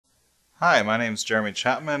Hi, my name is Jeremy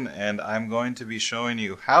Chapman, and I'm going to be showing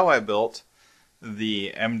you how I built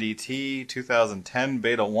the MDT 2010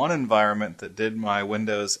 Beta 1 environment that did my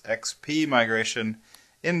Windows XP migration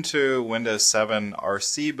into Windows 7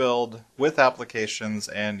 RC build with applications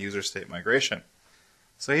and user state migration.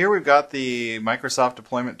 So here we've got the Microsoft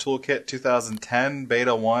Deployment Toolkit 2010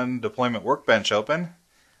 Beta 1 Deployment Workbench open.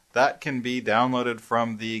 That can be downloaded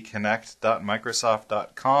from the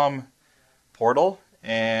connect.microsoft.com portal.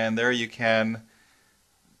 And there you can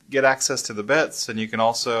get access to the bits, and you can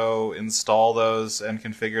also install those and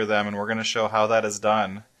configure them, and we're going to show how that is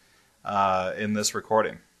done in this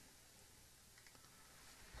recording.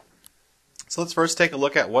 So let's first take a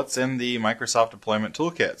look at what's in the Microsoft Deployment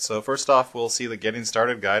Toolkit. So first off, we'll see the Getting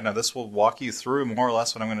Started guide. Now this will walk you through more or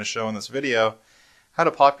less what I'm going to show in this video, how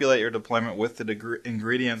to populate your deployment with the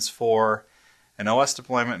ingredients for an OS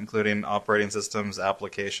deployment, including operating systems,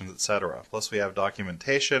 applications, etc. Plus we have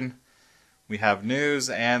documentation, we have news,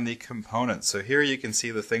 and the components. So here you can see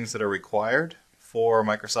the things that are required for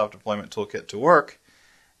Microsoft Deployment Toolkit to work,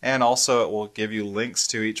 and also it will give you links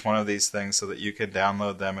to each one of these things so that you can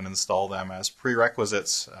download them and install them as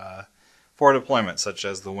prerequisites for deployment, such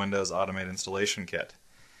as the Windows Automated Installation Kit.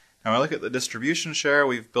 Now when I look at the distribution share,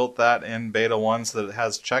 we've built that in Beta 1 so that it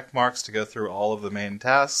has check marks to go through all of the main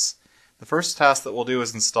tasks. The first task that we'll do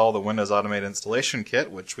is install the Windows Automated Installation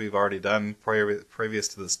Kit, which we've already done previous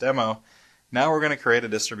to this demo. Now we're going to create a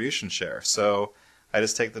distribution share. So I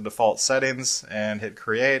just take the default settings and hit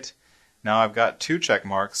create. Now I've got two check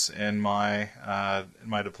marks in my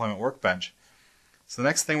deployment workbench. So the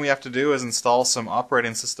next thing we have to do is install some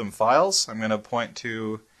operating system files. I'm going to point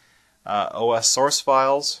to OS source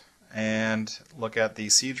files and look at the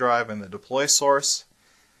C drive and the deploy source.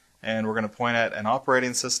 And we're going to point at an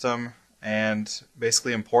operating system and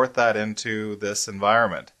basically import that into this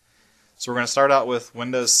environment. So we're going to start out with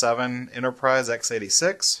Windows 7 Enterprise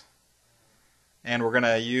x86, and we're going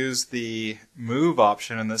to use the move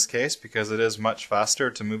option in this case because it is much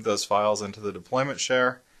faster to move those files into the deployment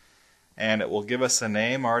share, and it will give us a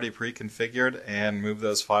name already pre-configured and move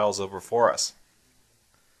those files over for us.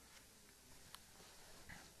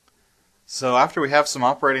 So after we have some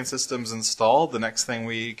operating systems installed, the next thing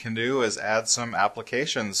we can do is add some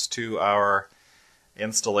applications to our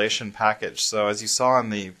installation package. So as you saw in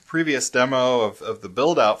the previous demo of the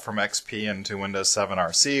build out from XP into Windows 7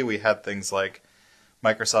 RC, we had things like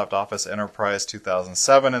Microsoft Office Enterprise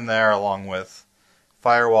 2007 in there, along with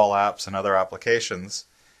firewall apps and other applications.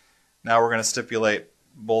 Now we're going to stipulate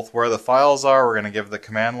both where the files are. We're going to give the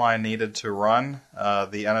command line needed to run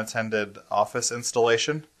the unattended Office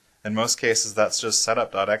installation. In most cases that's just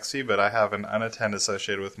setup.exe, but I have an unattended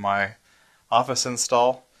associated with my Office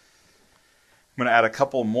install. I'm going to add a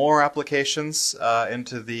couple more applications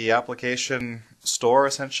into the application store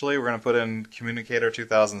essentially. We're going to put in Communicator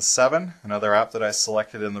 2007, another app that I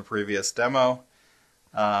selected in the previous demo,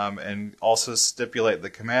 and also stipulate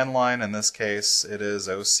the command line. In this case it is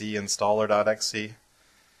ocinstaller.exe.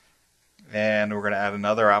 And we're going to add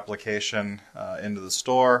another application into the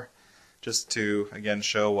store, just to, again,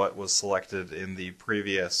 show what was selected in the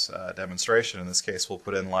previous demonstration. In this case, we'll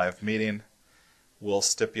put in live meeting. We'll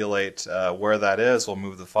stipulate where that is. We'll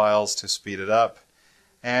move the files to speed it up.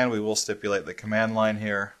 And we will stipulate the command line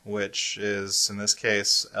here, which is, in this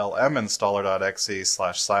case,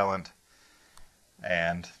 lminstaller.exe/silent.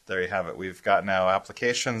 And there you have it. We've got now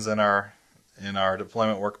applications in our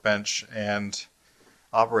deployment workbench and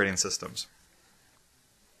operating systems.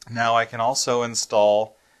 Now I can also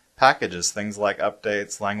install packages, things like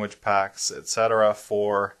updates, language packs, etc.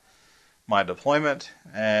 for my deployment,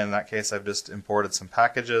 and in that case I've just imported some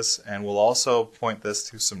packages, and we'll also point this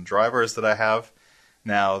to some drivers that I have.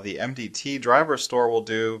 Now the MDT driver store will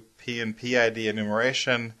do P and PID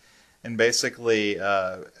enumeration and basically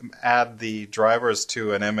add the drivers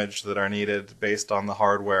to an image that are needed based on the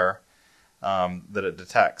hardware that it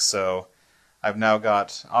detects. So I've now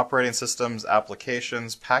got operating systems,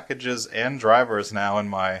 applications, packages, and drivers now in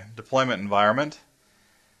my deployment environment.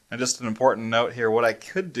 And just an important note here, what I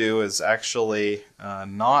could do is actually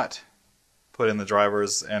not put in the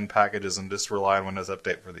drivers and packages and just rely on Windows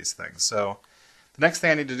Update for these things. So the next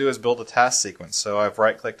thing I need to do is build a task sequence. So I've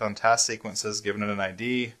right-clicked on task sequences, given it an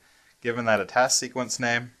ID, given that a task sequence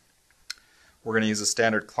name. We're going to use a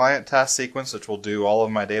standard client task sequence, which will do all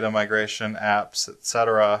of my data migration, apps,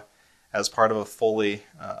 etc., as part of a fully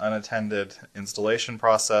unattended installation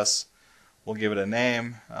process. We'll give it a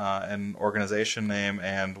name, an organization name,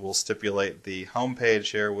 and we'll stipulate the home page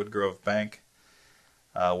here, Woodgrove Bank.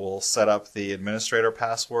 We'll set up the administrator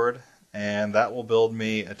password, and that will build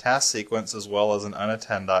me a task sequence as well as an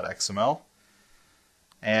unattend.xml.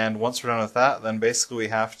 And once we're done with that, then basically we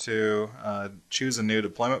have to choose a new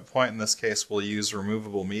deployment point. In this case, we'll use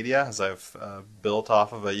removable media, as I've built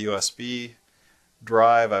off of a USB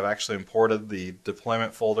drive. I've actually imported the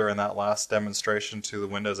deployment folder in that last demonstration to the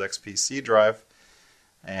Windows XP C drive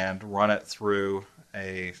and run it through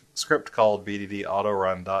a script called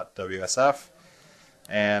bddautorun.wsf.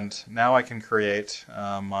 And now I can create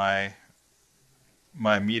my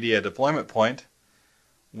media deployment point,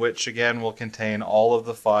 which again will contain all of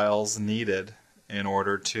the files needed in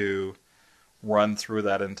order to run through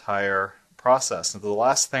that entire process. Now, the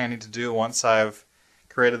last thing I need to do once I've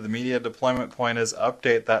created the media deployment point is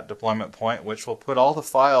update that deployment point, which will put all the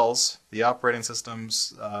files, the operating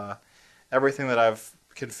systems, everything that I've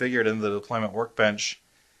configured in the deployment workbench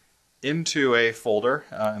into a folder,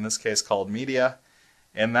 in this case called media,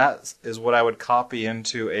 and that is what I would copy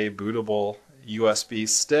into a bootable USB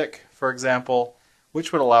stick, for example,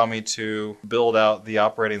 which would allow me to build out the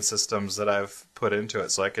operating systems that I've put into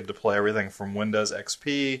it. So I could deploy everything from Windows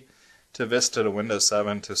XP to Vista to Windows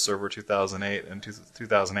 7 to Server 2008 and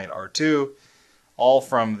 2008 R2, all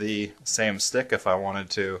from the same stick if I wanted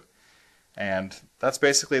to. And that's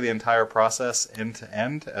basically the entire process end to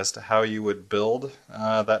end as to how you would build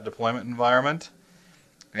that deployment environment.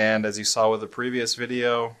 And as you saw with the previous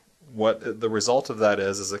video, what the result of that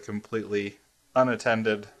is a completely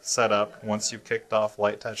unattended setup once you've kicked off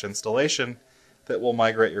light touch installation that will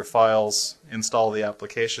migrate your files, install the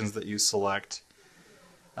applications that you select,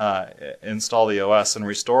 install the OS, and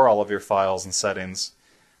restore all of your files and settings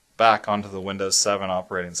back onto the Windows 7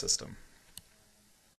 operating system.